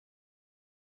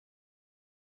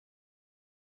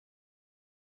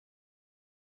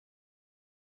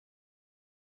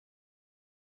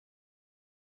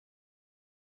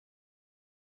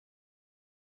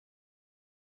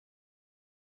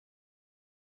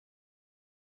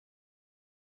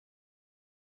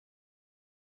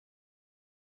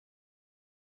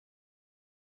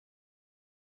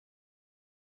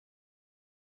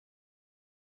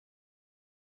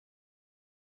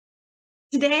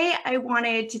Today, I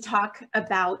wanted to talk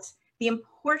about the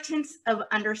importance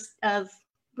of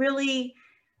really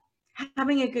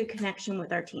having a good connection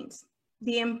with our teens,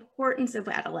 the importance of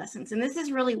adolescence. And this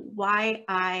is really why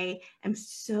I am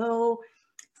so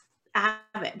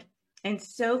avid and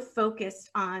so focused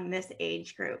on this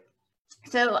age group.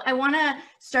 So I want to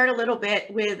start a little bit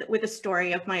with a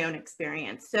story of my own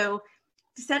experience. So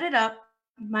to set it up,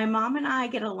 my mom and I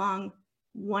get along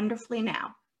wonderfully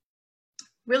now,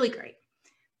 really great.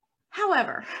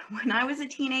 However, when I was a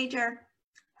teenager,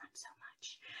 not so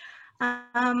much.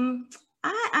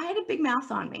 I had a big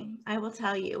mouth on me, I will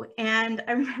tell you. And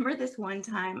I remember this one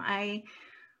time I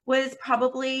was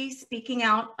probably speaking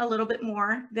out a little bit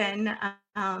more than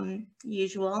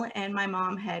usual, and my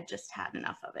mom had just had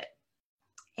enough of it.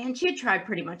 And she had tried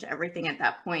pretty much everything at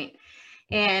that point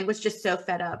and was just so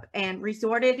fed up and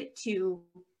resorted to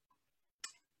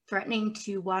threatening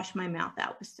to wash my mouth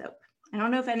out with soap. I don't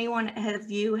know if anyone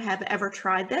of you have ever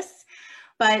tried this,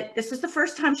 but this was the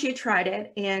first time she had tried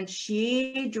it, and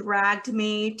she dragged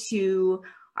me to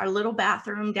our little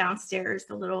bathroom downstairs,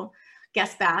 the little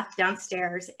guest bath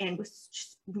downstairs, and was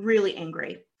just really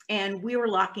angry. And we were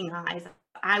locking eyes.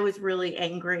 I was really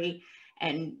angry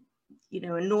and,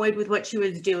 annoyed with what she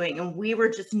was doing, and we were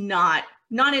just not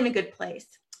in a good place.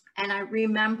 And I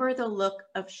remember the look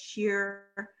of sheer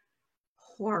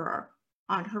horror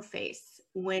on her face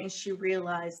when she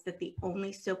realized that the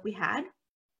only soap we had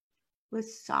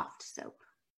was soft soap.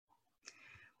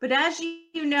 But as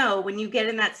you know, when you get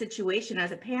in that situation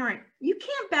as a parent, you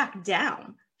can't back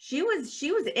down. She was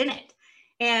in it,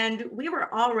 and we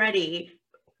were already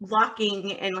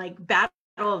locking and like battle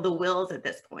of the wills at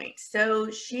this point.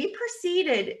 So she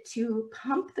proceeded to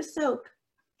pump the soap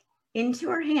into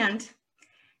her hand.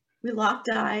 We locked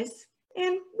eyes,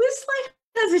 and with slight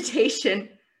hesitation,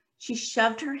 she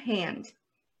shoved her hand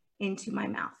into my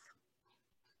mouth.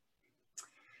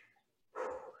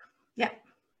 Yeah,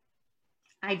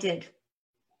 I did.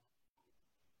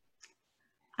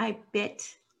 I bit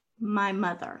my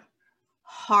mother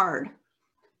hard.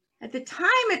 At the time,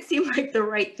 it seemed like the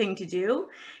right thing to do.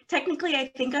 Technically,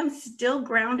 I think I'm still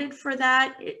grounded for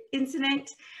that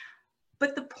incident.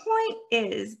 But the point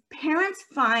is, parents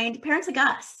like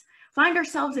us, find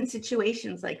ourselves in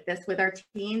situations like this with our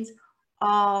teens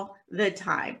all the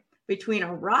time, between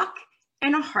a rock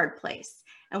and a hard place.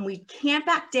 And we can't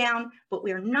back down, but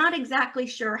we're not exactly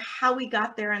sure how we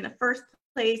got there in the first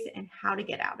place and how to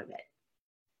get out of it.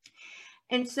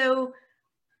 And so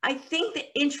I think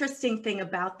the interesting thing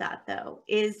about that, though,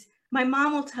 is my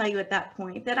mom will tell you at that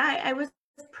point that I was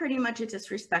pretty much a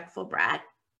disrespectful brat.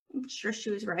 I'm sure she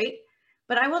was right.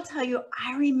 But I will tell you,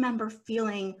 I remember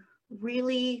feeling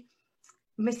really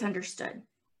misunderstood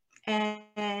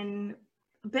and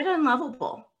a bit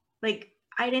unlovable. Like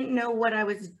I didn't know what I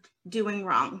was doing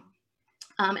wrong.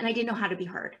 And I didn't know how to be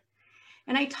heard.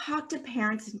 And I talk to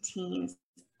parents and teens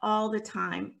all the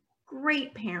time,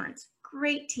 great parents,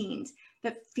 great teens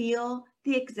that feel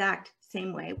the exact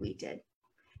same way we did.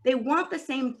 They want the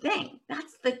same thing.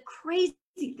 That's the crazy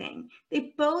thing.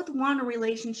 They both want a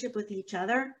relationship with each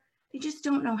other. They just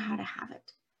don't know how to have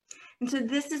it. And so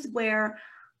this is where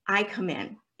I come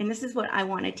in. And this is what I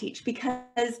want to teach,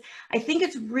 because I think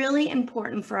it's really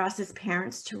important for us as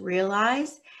parents to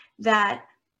realize that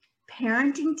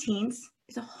parenting teens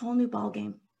is a whole new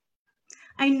ballgame.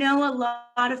 I know a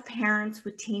lot of parents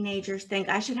with teenagers think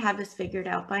I should have this figured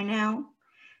out by now.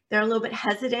 They're a little bit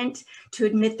hesitant to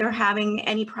admit they're having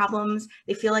any problems.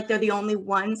 They feel like they're the only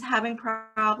ones having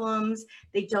problems.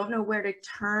 They don't know where to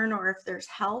turn or if there's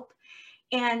help.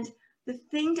 And the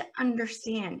thing to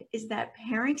understand is that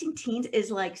parenting teens is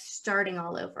like starting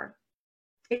all over.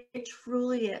 It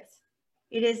truly is.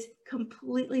 It is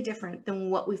completely different than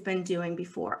what we've been doing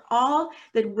before. All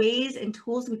the ways and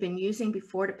tools we've been using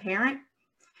before to parent,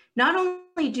 not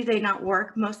only do they not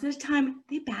work, most of the time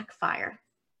they backfire.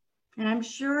 And I'm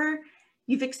sure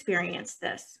you've experienced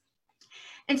this.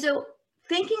 And so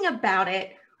thinking about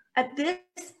it, at this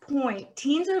point,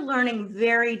 teens are learning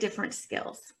very different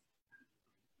skills.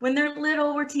 When they're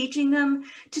little, we're teaching them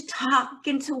to talk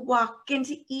and to walk and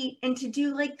to eat and to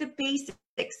do like the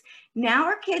basics. Now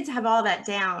our kids have all that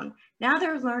down. Now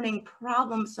they're learning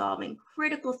problem solving,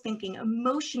 critical thinking,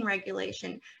 emotion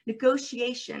regulation,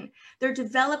 negotiation. They're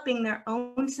developing their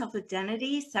own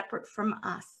self-identity separate from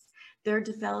us. They're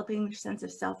developing their sense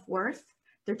of self-worth.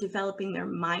 They're developing their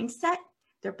mindset,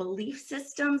 their belief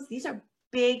systems. These are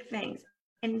big things.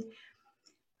 And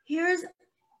here's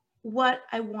what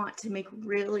I want to make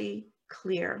really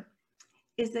clear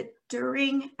is that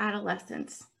during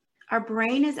adolescence, our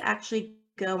brain is actually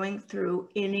going through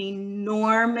an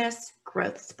enormous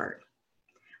growth spurt.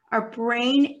 Our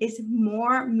brain is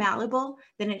more malleable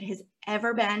than it has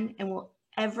ever been and will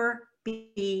ever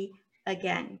be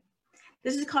again.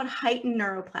 This is called heightened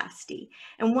neuroplasticity.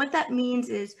 And what that means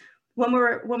is when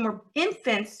we're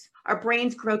infants, our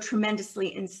brains grow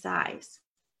tremendously in size.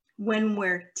 When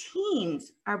we're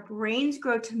teens, our brains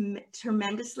grow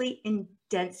tremendously in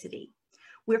density.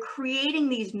 We're creating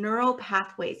these neural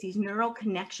pathways, these neural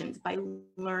connections by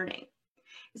learning.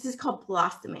 This is called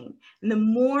blossoming. And the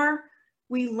more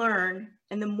we learn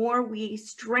and the more we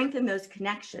strengthen those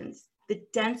connections, the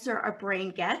denser our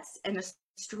brain gets and the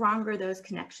stronger those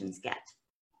connections get.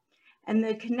 And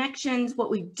the connections,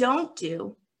 what we don't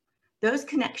do, those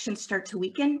connections start to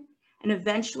weaken and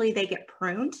eventually they get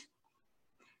pruned.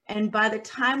 And by the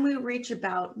time we reach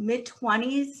about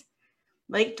mid-20s,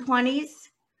 late 20s,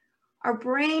 our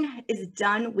brain is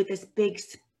done with this big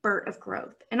spurt of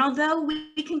growth. And although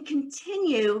we can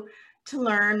continue to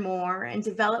learn more and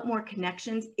develop more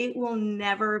connections, it will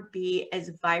never be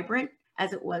as vibrant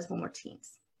as it was when we're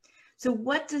teens. So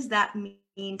what does that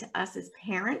mean to us as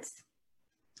parents?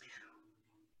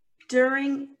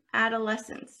 During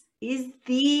adolescence is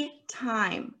the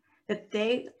time that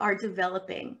they are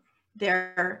developing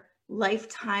their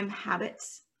lifetime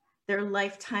habits, their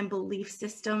lifetime belief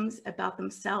systems about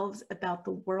themselves, about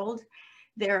the world,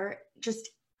 their just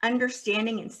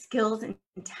understanding and skills and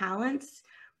talents.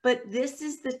 But this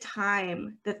is the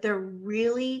time that they're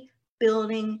really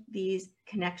building these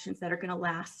connections that are going to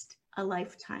last a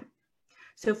lifetime.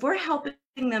 So if we're helping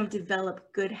them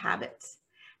develop good habits,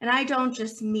 and I don't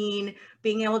just mean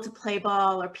being able to play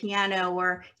ball or piano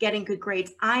or getting good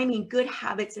grades. I mean good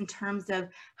habits in terms of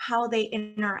how they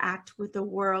interact with the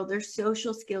world, their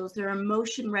social skills, their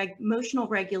emotional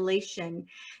regulation,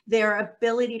 their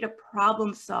ability to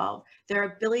problem solve,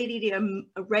 their ability to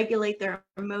regulate their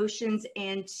emotions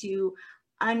and to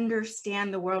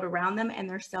understand the world around them and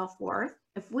their self-worth.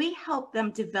 If we help them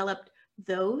develop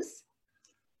those,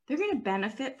 they're going to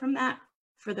benefit from that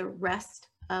for the rest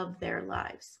of their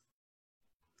lives.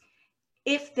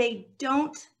 If they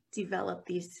don't develop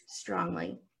these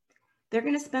strongly, they're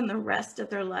going to spend the rest of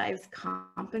their lives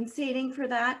compensating for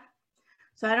that.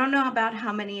 So I don't know about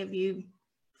how many of you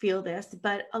feel this,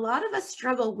 but a lot of us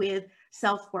struggle with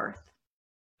self-worth,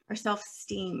 our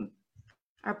self-esteem,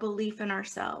 our belief in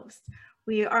ourselves,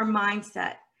 our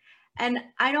mindset. And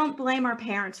I don't blame our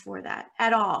parents for that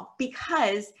at all,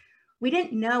 because we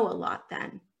didn't know a lot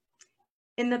then.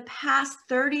 In the past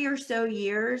 30 or so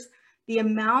years, the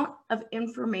amount of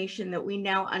information that we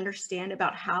now understand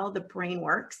about how the brain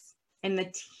works and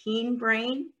the teen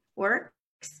brain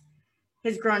works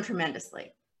has grown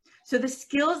tremendously. So the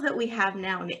skills that we have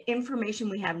now and the information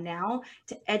we have now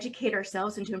to educate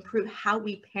ourselves and to improve how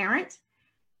we parent,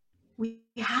 we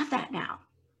have that now.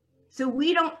 So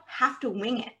we don't have to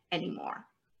wing it anymore.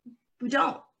 We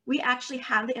don't. We actually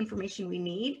have the information we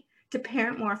need to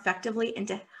parent more effectively and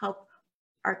to help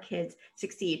our kids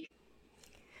succeed.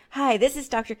 Hi, this is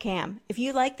Dr. Cam. If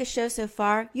you like the show so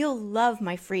far, you'll love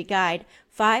my free guide,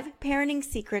 5 Parenting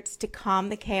Secrets to Calm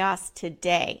the Chaos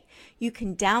Today. You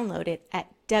can download it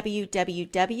at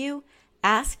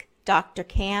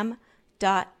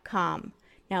www.askdrcam.com.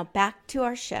 Now back to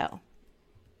our show.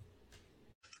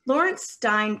 Lawrence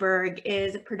Steinberg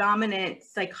is a predominant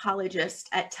psychologist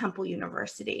at Temple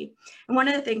University. And one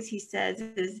of the things he says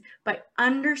is by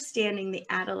understanding the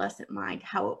adolescent mind,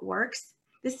 how it works,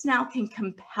 this now can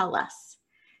compel us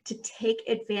to take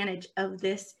advantage of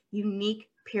this unique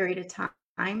period of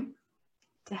time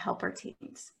to help our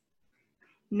teens.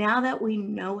 Now that we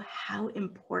know how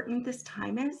important this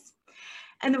time is,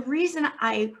 and the reason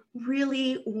I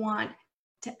really want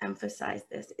to emphasize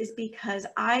this is because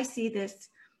I see this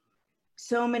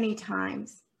so many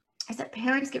times, is that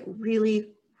parents get really,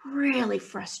 really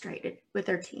frustrated with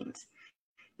their teens.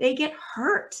 They get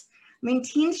hurt. I mean,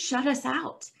 teens shut us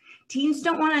out. Teens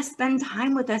don't want to spend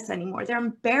time with us anymore. They're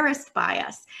embarrassed by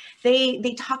us. They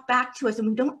talk back to us and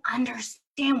we don't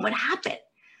understand what happened.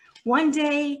 One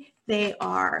day they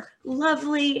are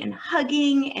lovely and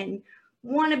hugging and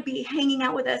want to be hanging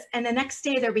out with us. And the next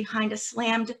day they're behind a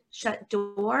slammed shut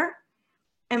door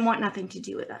and want nothing to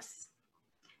do with us.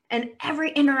 And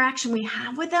every interaction we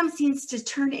have with them seems to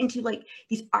turn into like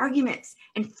these arguments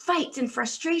and fights and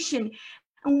frustration.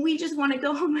 And we just want to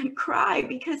go home and cry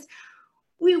because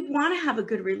we want to have a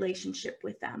good relationship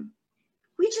with them.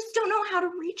 We just don't know how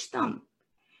to reach them.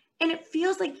 And it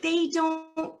feels like they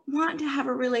don't want to have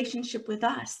a relationship with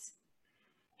us.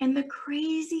 And the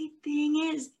crazy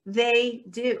thing is they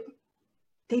do.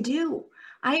 They do.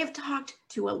 I have talked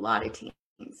to a lot of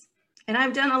teens. And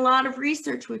I've done a lot of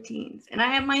research with teens, and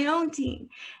I have my own teen.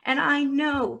 And I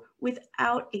know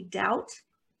without a doubt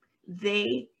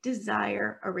they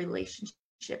desire a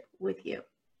relationship with you.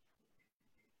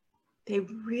 They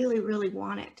really, really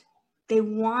want it. They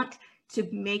want to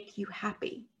make you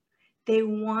happy. They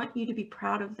want you to be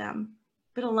proud of them.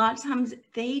 But a lot of times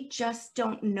they just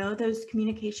don't know those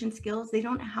communication skills. They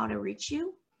don't know how to reach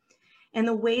you. And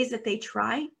the ways that they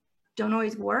try don't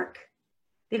always work.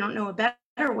 They don't know a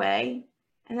better way.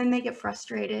 And then they get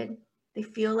frustrated. They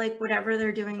feel like whatever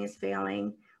they're doing is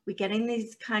failing. We get in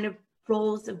these kind of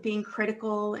roles of being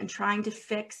critical and trying to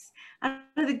fix. Out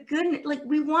of the good, like,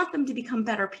 we want them to become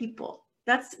better people.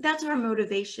 That's our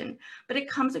motivation. But it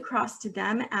comes across to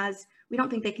them as we don't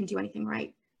think they can do anything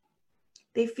right.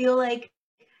 They feel like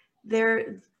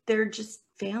they're just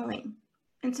failing.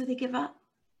 And so they give up.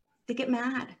 They get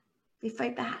mad. They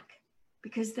fight back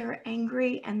because they're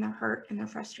angry and they're hurt and they're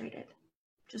frustrated,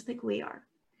 just like we are.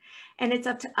 And it's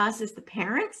up to us as the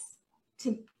parents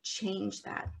to change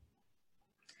that.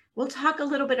 We'll talk a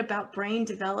little bit about brain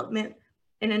development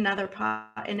in another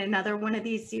one of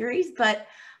these series, but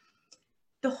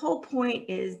the whole point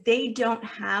is they don't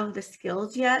have the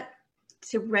skills yet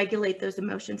to regulate those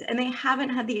emotions, and they haven't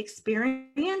had the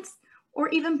experience or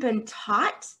even been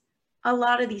taught a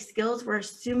lot of these skills. We're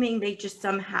assuming they just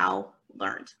somehow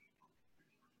learned.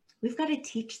 We've got to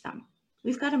teach them.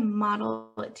 We've got to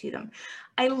model it to them.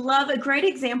 I love a great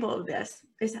example of this,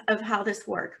 is of how this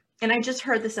works. And I just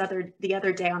heard this the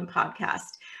other day on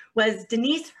podcast, was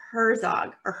Denise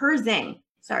Herzing.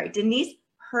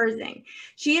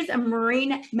 She is a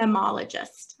marine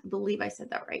mammologist. I believe I said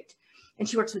that right. And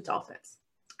she works with dolphins.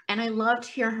 And I loved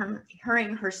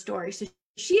hearing her story. So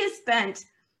she has spent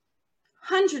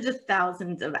hundreds of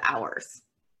thousands of hours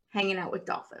hanging out with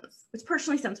dolphins, which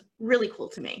personally sounds really cool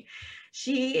to me.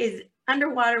 She is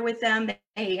underwater with them.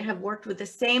 They have worked with the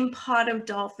same pod of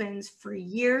dolphins for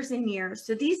years and years.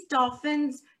 So these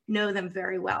dolphins know them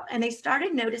very well. And they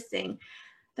started noticing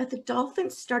that the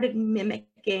dolphins started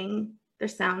mimicking the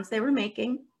sounds they were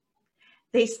making.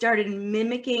 They started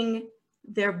mimicking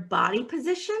their body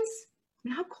positions.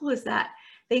 And how cool is that?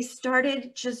 They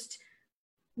started just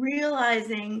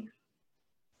realizing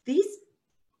these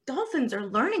dolphins are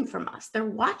learning from us. They're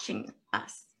watching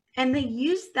us. And they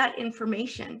used that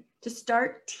information to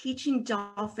start teaching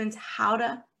dolphins how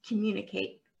to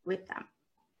communicate with them.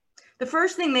 The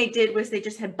first thing they did was they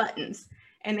just had buttons.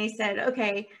 And they said,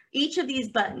 okay, each of these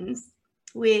buttons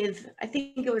with, I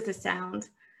think it was a sound,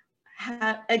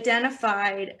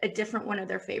 identified a different one of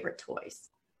their favorite toys.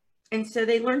 And so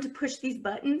they learned to push these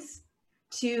buttons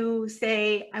to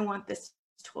say, I want this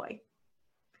toy.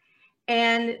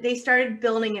 And they started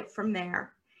building it from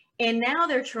there. And now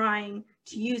they're trying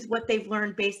to use what they've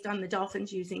learned based on the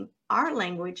dolphins using our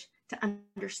language to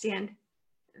understand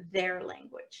their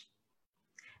language.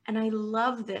 And I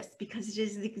love this because it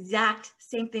is the exact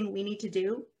same thing we need to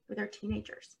do with our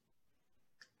teenagers.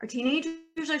 Our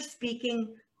teenagers are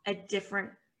speaking a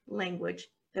different language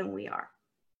than we are.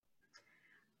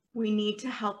 We need to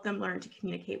help them learn to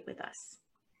communicate with us.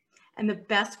 And the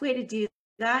best way to do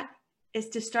that is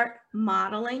to start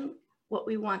modeling what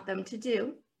we want them to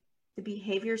do, the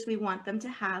behaviors we want them to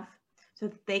have, so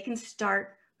that they can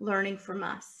start learning from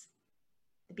us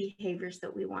the behaviors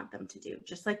that we want them to do,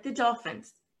 just like the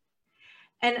dolphins.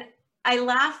 And I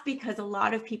laugh because a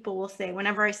lot of people will say,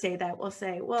 whenever I say that, will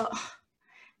say, well,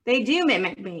 they do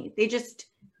mimic me. They just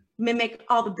mimic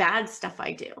all the bad stuff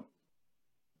I do.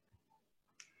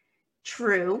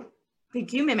 True, they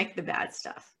do mimic the bad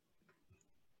stuff.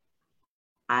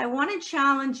 I want to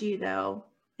challenge you though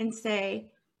and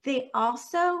say they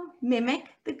also mimic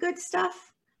the good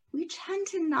stuff. We tend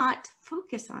to not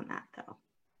focus on that though.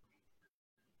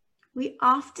 We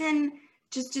often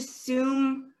just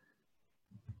assume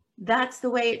that's the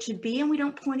way it should be and we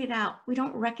don't point it out. We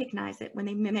don't recognize it when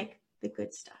they mimic the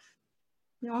good stuff.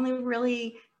 We only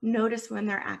really notice when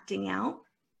they're acting out.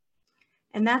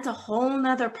 And that's a whole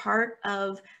nother part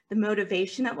of the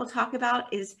motivation that we'll talk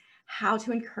about, is how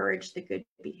to encourage the good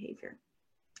behavior,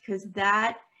 because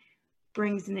that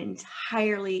brings an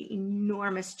entirely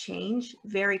enormous change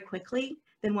very quickly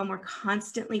than when we're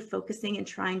constantly focusing and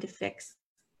trying to fix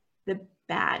the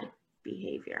bad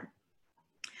behavior.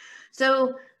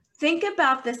 So think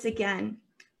about this again.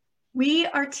 We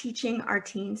are teaching our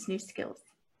teens new skills.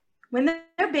 When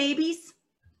they're babies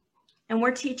and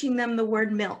we're teaching them the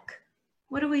word milk,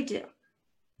 what do?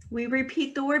 We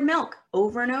repeat the word milk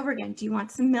over and over again. Do you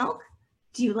want some milk?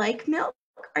 Do you like milk?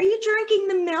 Are you drinking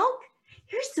the milk?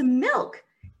 Here's some milk.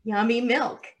 Yummy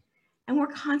milk. And we're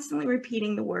constantly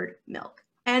repeating the word milk.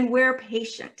 And we're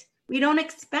patient. We don't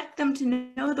expect them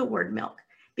to know the word milk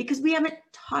because we haven't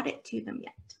taught it to them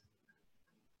yet.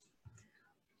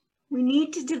 We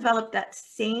need to develop that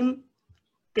same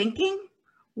thinking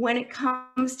when it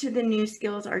comes to the new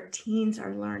skills our teens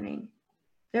are learning.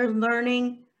 They're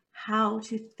learning how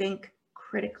to think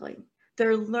critically.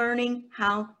 They're learning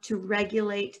how to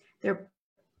regulate their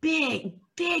big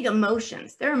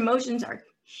emotions. Their emotions are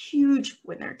huge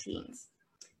when they're teens.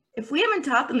 If we haven't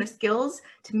taught them the skills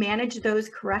to manage those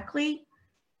correctly,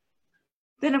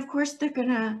 then of course they're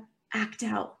gonna act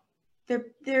out.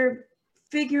 They're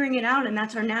figuring it out, and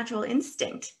that's our natural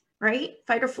instinct, right?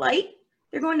 Fight or flight,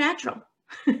 they're going natural.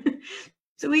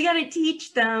 So we got to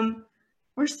teach them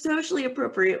more socially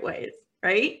appropriate ways,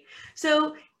 right?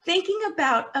 So thinking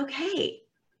about, okay,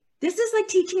 this is like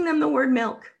teaching them the word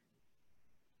milk.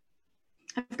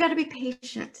 I've got to be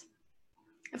patient.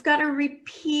 I've got to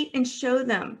repeat and show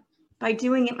them by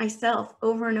doing it myself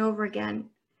over and over again.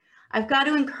 I've got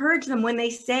to encourage them when they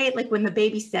say, like when the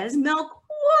baby says milk,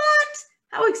 what?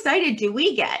 How excited do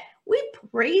we get? We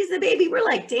praise the baby. We're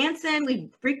like dancing.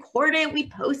 We record it. We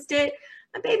post it.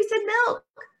 My baby said milk.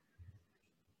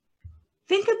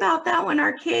 Think about that when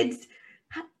our kids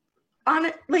on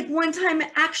it, like one time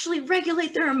actually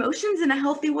regulate their emotions in a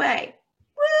healthy way.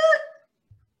 What?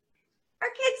 Our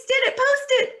kids did it. Post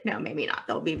it. No, maybe not.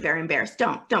 They'll be very embarrassed.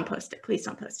 Don't post it. Please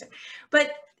don't post it.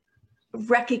 But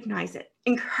recognize it.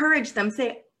 Encourage them.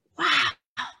 Say, wow,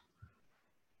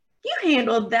 you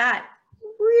handled that.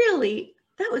 Really,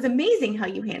 that was amazing how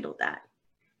you handled that.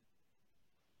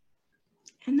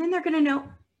 And then they're going to know,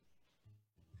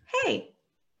 hey,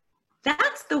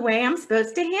 that's the way I'm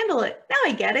supposed to handle it. Now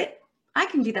I get it. I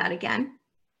can do that again.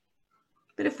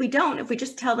 But if we don't, if we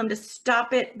just tell them to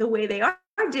stop it the way they are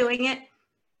doing it,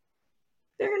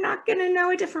 they're not going to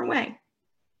know a different way.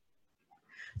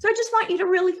 So I just want you to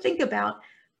really think about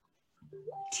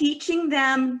teaching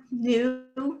them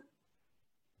new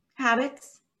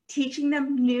habits, teaching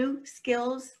them new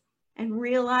skills, and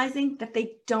realizing that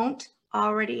they don't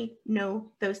already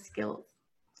know those skills.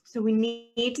 So we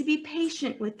need to be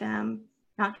patient with them,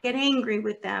 not get angry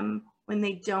with them when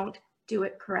they don't do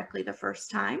it correctly the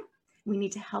first time. We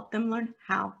need to help them learn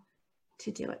how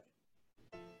to do it.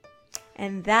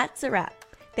 And that's a wrap.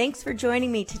 Thanks for joining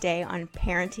me today on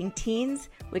Parenting Teens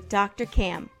with Dr.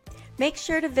 Cam. Make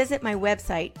sure to visit my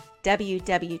website,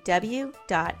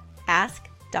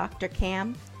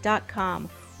 www.askdrcam.com,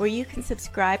 where you can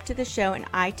subscribe to the show in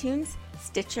iTunes,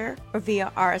 Stitcher, or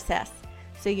via RSS,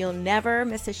 so you'll never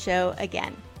miss a show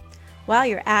again. While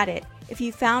you're at it, if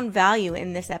you found value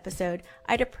in this episode,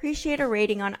 I'd appreciate a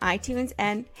rating on iTunes,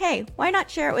 and hey, why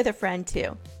not share it with a friend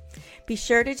too? Be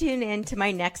sure to tune in to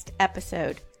my next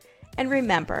episode. And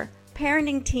remember,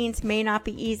 parenting teens may not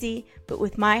be easy, but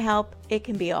with my help, it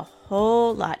can be a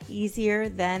whole lot easier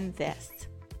than this.